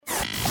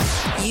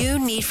You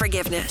need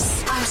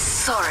forgiveness. I'm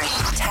sorry.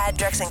 Tad,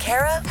 Drex, and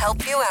Kara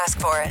help you ask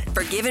for it.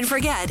 Forgive and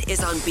Forget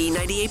is on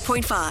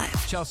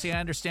B98.5. Chelsea, I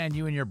understand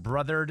you and your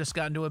brother just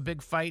got into a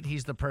big fight.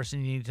 He's the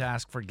person you need to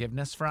ask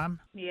forgiveness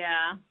from.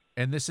 Yeah.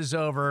 And this is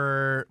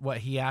over what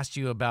he asked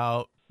you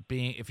about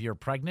being if you're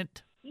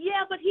pregnant.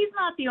 Yeah, but he's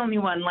not the only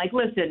one. Like,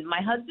 listen,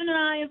 my husband and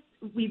I,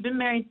 we've been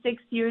married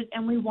 6 years,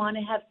 and we want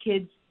to have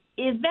kids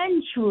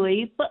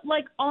eventually, but,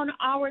 like, on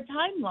our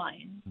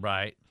timeline.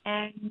 Right.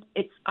 And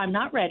I'm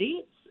not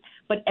ready,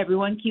 but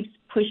everyone keeps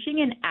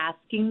pushing and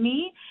asking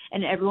me,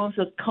 and everyone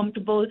feels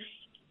comfortable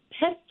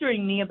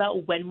pestering me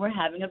about when we're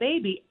having a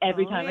baby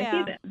every time I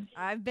see them.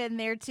 I've been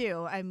there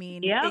too. I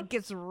mean, Yeah. It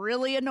gets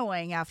really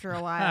annoying after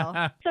a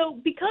while. So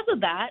because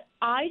of that,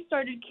 I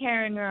started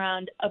carrying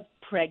around a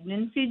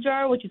pregnancy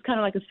jar, which is kind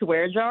of like a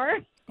swear jar.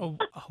 Oh,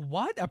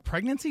 what? A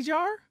pregnancy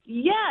jar?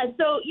 Yeah,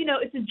 so,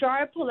 it's a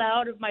jar I pull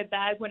out of my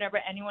bag whenever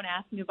anyone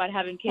asks me about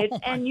having kids,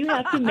 and you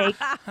have to make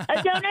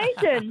a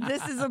donation.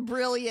 This is a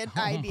brilliant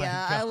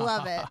idea. I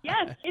love it.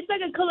 Yes, it's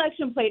like a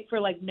collection plate for,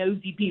 like,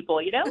 nosy people,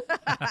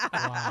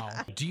 Wow.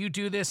 Do you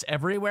do this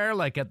everywhere,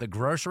 like at the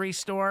grocery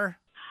store?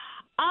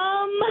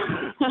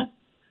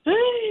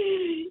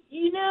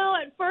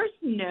 At first,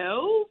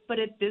 no. But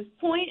at this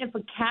point, if a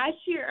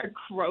cashier at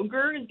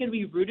Kroger is going to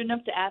be rude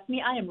enough to ask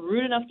me, I am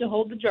rude enough to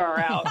hold the jar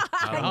out.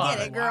 I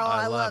get it, girl.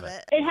 I love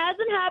it. It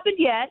hasn't happened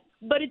yet,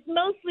 but it's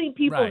mostly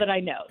people Right. that I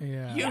know.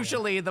 Yeah.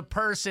 Usually the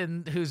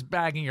person who's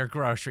bagging your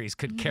groceries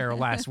could care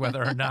less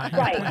whether or not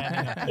you're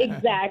planning. Right,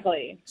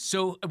 exactly.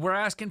 So we're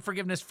asking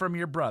forgiveness from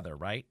your brother,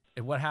 right?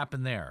 And what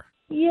happened there?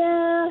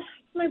 Yeah,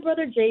 my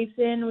brother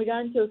Jason, we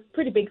got into a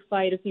pretty big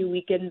fight a few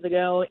weekends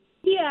ago.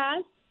 He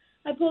asked,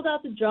 I pulled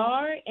out the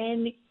jar,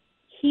 and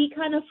he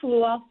kind of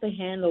flew off the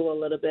handle a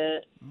little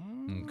bit.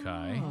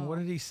 Okay. Oh, what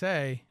did he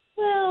say?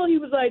 Well, he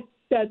was like,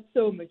 that's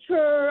so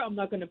mature. I'm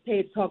not going to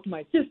pay to talk to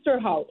my sister.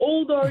 How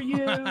old are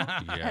you? And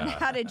Yeah.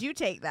 how did you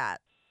take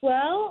that?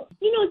 Well,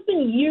 it's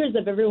been years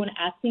of everyone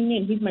asking me,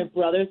 and he's my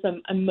brother, so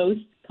I'm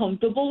most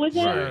comfortable with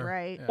him. Sure.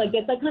 Right. Yeah. So I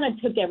guess I kind of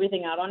took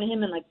everything out on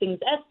him, and, like, things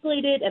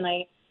escalated, and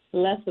I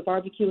left the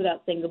barbecue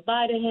without saying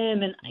goodbye to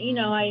him, and,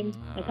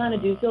 I kind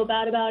of do feel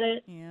bad about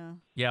it. Yeah.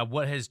 Yeah,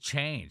 what has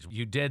changed?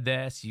 You did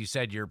this, you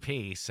said your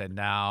piece, and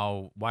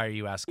now why are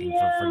you asking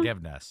Yeah. for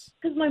forgiveness?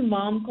 Because my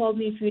mom called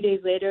me a few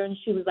days later, and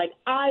she was like,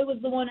 I was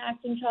the one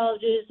acting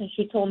childish, and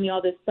she told me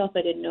all this stuff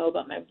I didn't know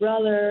about my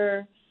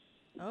brother.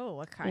 Oh,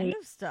 what kind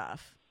of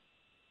stuff?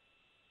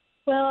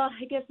 Well,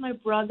 I guess my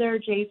brother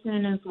Jason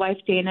and his wife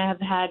Dana have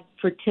had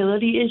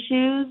fertility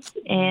issues,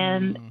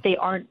 and they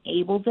aren't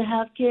able to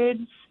have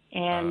kids,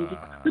 and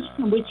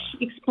which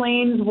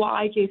explains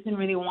why Jason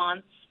really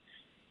wants,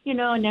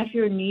 a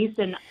nephew or niece,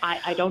 and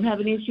I don't have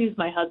any issues.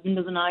 My husband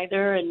doesn't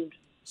either, and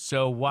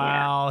So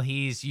while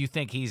you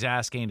think he's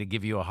asking to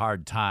give you a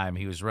hard time,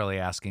 he was really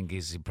asking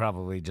because he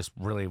probably just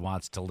really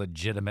wants to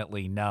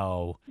legitimately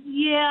know.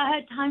 yeah, I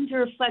had time to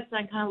reflect,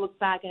 and I kind of look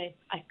back, and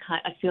I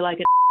feel like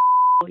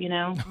Oh,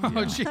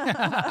 gee. So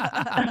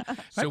Might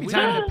be we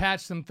time to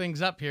patch some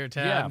things up here,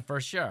 Tad. Yeah,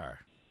 for sure.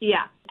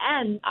 Yeah,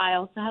 and I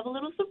also have a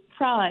little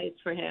surprise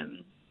for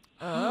him.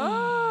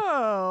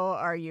 Oh,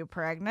 are you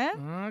pregnant?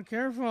 Oh,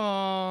 careful.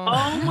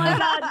 Oh my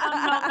God, no,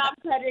 I'm not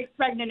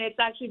pregnant. It's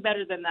actually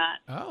better than that.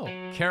 Oh.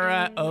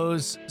 Kara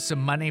owes some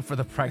money for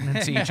the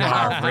pregnancy jar.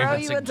 I'll for throw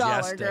even you $1,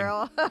 suggesting.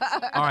 girl.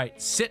 All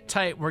right, sit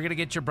tight. We're going to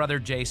get your brother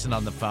Jason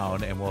on the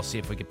phone, and we'll see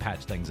if we can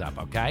patch things up,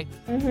 okay?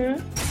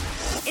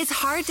 It's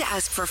hard to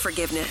ask for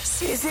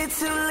forgiveness. Is it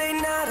too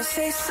late now to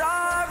say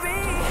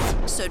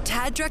sorry? So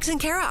Tad, Drex, and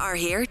Kara are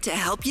here to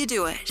help you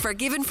do it.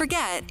 Forgive and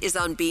Forget is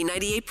on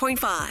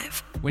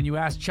B98.5. When you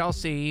ask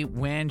Chelsea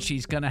when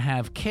she's going to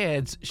have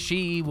kids,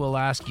 she will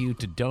ask you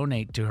to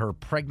donate to her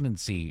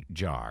pregnancy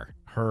jar.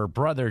 Her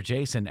brother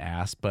Jason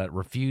asked but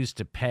refused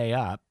to pay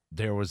up.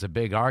 There was a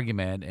big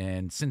argument,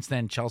 and since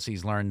then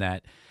Chelsea's learned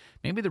that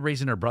maybe the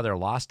reason her brother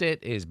lost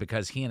it is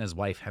because he and his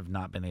wife have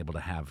not been able to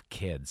have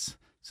kids.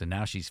 So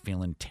now she's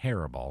feeling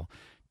terrible.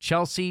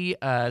 Chelsea,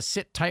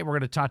 sit tight. We're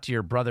going to talk to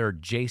your brother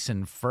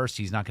Jason first.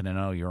 He's not going to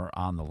know you're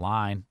on the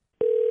line.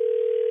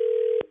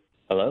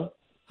 Hello?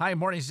 Hi,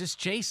 morning. Is this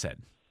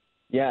Jason?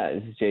 Yeah,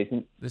 this is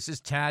Jason. This is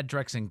Tad,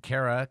 Drex, and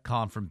Kara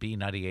calling from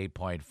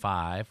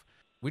B98.5.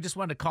 We just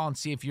wanted to call and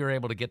see if you were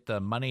able to get the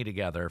money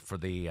together for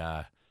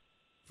the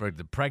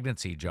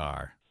pregnancy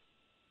jar.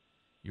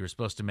 You were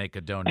supposed to make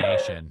a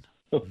donation.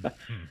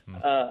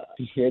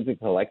 Here's a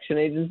collection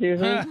agency or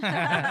something?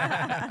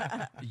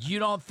 You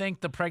don't think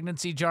the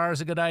pregnancy jar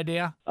is a good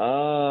idea?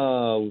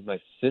 Oh, with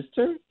my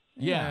sister?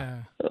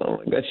 Yeah. Oh,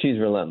 my God, she's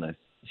relentless.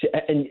 She's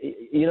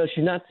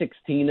not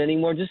 16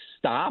 anymore. Just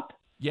stop.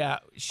 Yeah,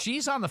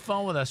 she's on the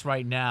phone with us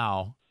right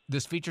now.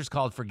 This feature's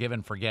called Forgive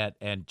and Forget,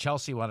 and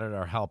Chelsea wanted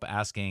our help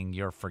asking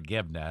your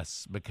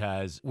forgiveness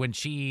because when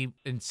she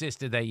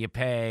insisted that you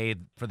pay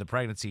for the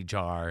pregnancy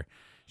jar,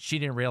 she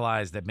didn't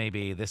realize that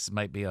maybe this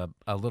might be a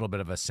little bit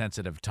of a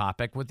sensitive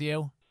topic with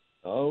you.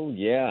 Oh,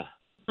 yeah.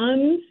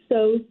 I'm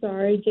so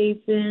sorry,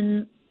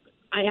 Jason.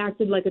 I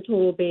acted like a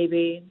total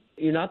baby.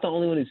 you're not the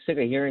only one who's sick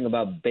of hearing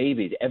about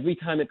babies. Every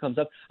time it comes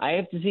up, I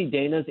have to see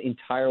Dana's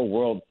entire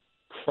world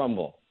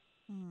crumble.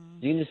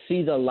 You can just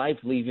see the life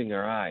leaving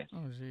her eyes.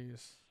 Oh,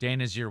 jeez.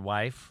 Dana's your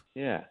wife?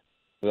 Yeah.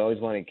 We always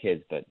wanted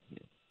kids, but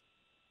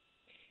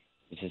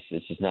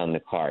it's just not in the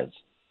cards.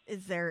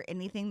 Is there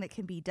anything that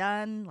can be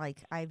done, like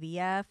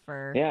IVF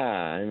or? Yeah,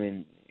 I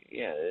mean,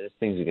 yeah, there's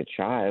things you could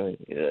try. Like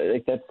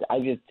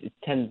it's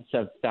tens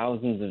of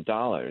thousands of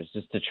dollars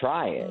just to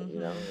try it. You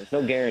know, there's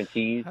no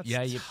guarantees.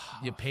 Yeah,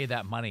 you pay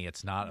that money.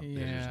 It's not.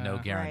 There's no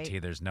guarantee.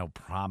 Right. There's no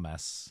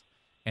promise,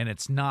 and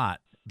it's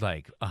not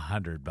like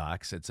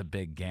 $100. It's a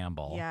big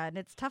gamble. Yeah, and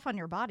it's tough on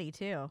your body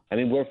too. I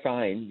mean, we're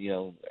fine, you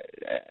know,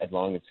 as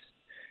long as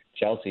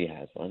Chelsea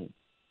has one.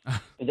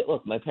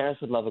 Look, my parents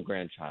would love a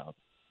grandchild.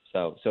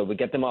 So we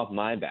get them off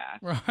my back.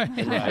 Right.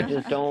 And I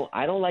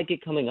don't like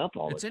it coming up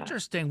all the It's time.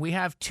 interesting. We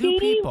have two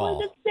people.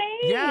 We're the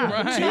same. Yeah,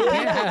 Right. two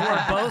people who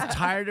are both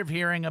tired of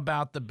hearing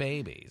about the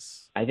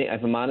babies. I think,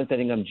 if I'm honest, I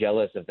think I'm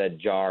jealous of that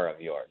jar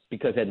of yours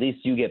because at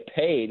least you get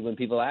paid when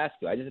people ask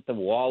you. I just have to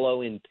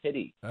wallow in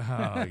pity.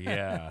 Oh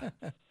yeah.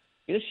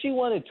 You know, she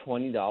wanted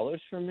 $20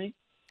 from me.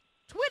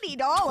 $20.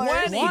 $20.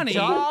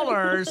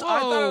 I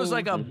thought it was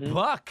like a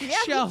buck. Yeah,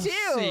 Chelsea,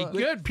 me too.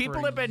 good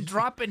People for have been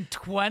dropping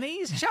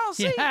 20s,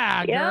 Chelsea.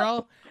 Yeah,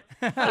 girl.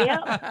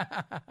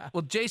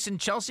 Well, Jason,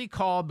 Chelsea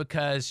called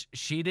because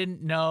she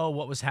didn't know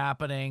what was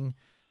happening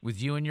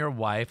with you and your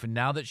wife, and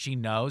now that she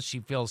knows, she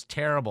feels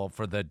terrible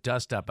for the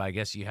dust up I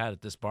guess you had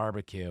at this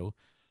barbecue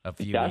a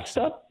few weeks Dust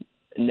up?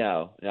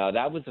 No,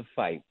 that was a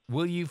fight.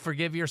 Will you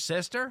forgive your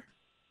sister?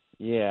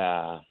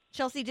 Yeah.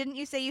 Chelsea, didn't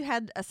you say you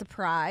had a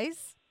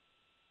surprise?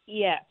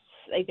 Yes,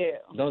 I do.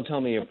 Don't tell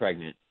me you're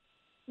pregnant.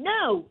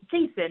 No,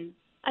 Jason,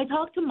 I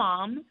talked to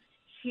Mom.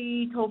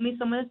 She told me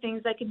some of the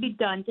things that could be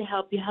done to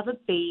help you have a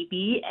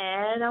baby,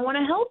 and I want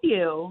to help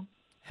you.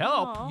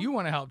 Help. Aw. You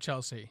want to help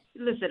Chelsea.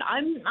 Listen,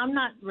 I'm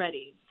not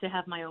ready to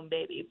have my own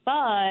baby, but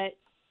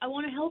I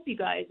want to help you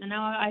guys, and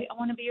now I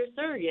want to be your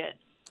surrogate.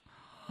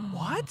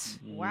 What?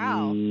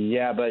 Wow.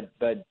 Yeah, but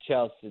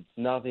Chelsea, it's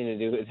nothing to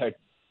do with her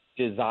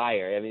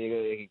desire. I mean,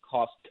 it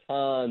costs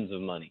tons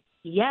of money.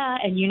 Yeah,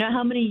 and you know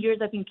how many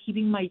years I've been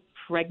keeping my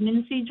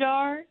pregnancy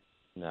jar?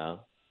 No.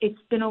 It's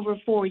been over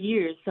 4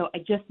 years, so I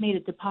just made a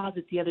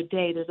deposit the other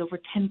day. There's over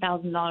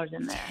 $10,000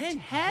 in there.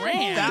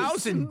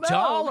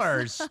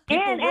 $10,000.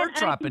 People And were I can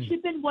dropping.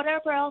 chip in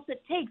whatever else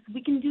it takes.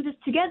 We can do this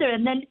together,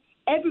 and then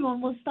everyone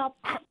will stop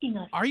asking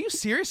us. Are you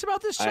serious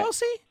about this,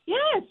 Chelsea?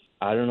 Yes,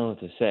 I don't know what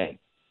to say.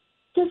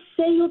 just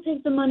say you'll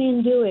take the money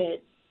and do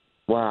it.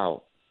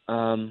 Wow.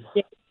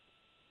 Yeah.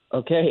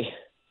 Okay.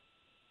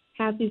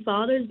 Happy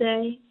Father's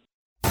Day.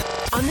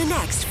 On the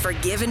next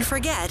Forgive and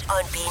Forget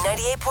on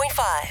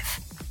B98.5.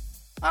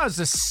 That was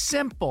a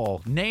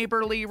simple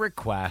neighborly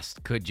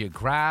request. Could you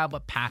grab a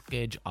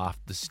package off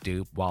the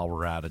stoop while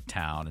we're out of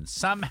town? And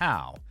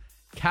somehow,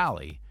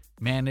 Callie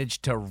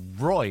managed to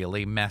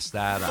royally mess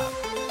that up.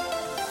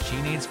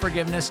 She needs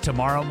forgiveness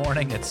tomorrow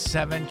morning at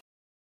 7.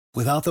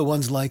 Without the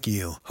ones like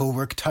you, who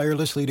work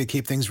tirelessly to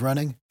keep things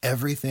running,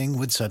 everything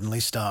would suddenly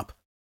stop.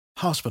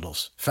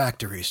 Hospitals,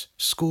 factories,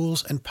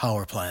 schools, and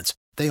power plants,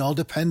 they all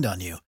depend on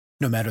you.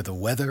 No matter the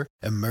weather,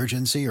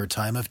 emergency, or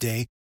time of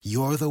day,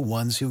 you're the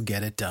ones who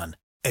get it done.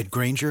 At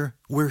Grainger,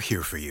 we're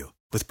here for you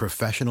with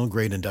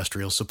professional-grade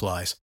industrial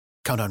supplies.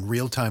 Count on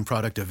real-time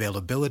product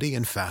availability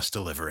and fast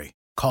delivery.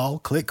 Call,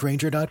 click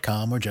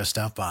Grainger.com, or just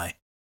stop by.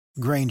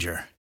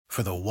 Grainger,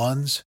 for the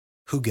ones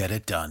who get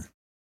it done.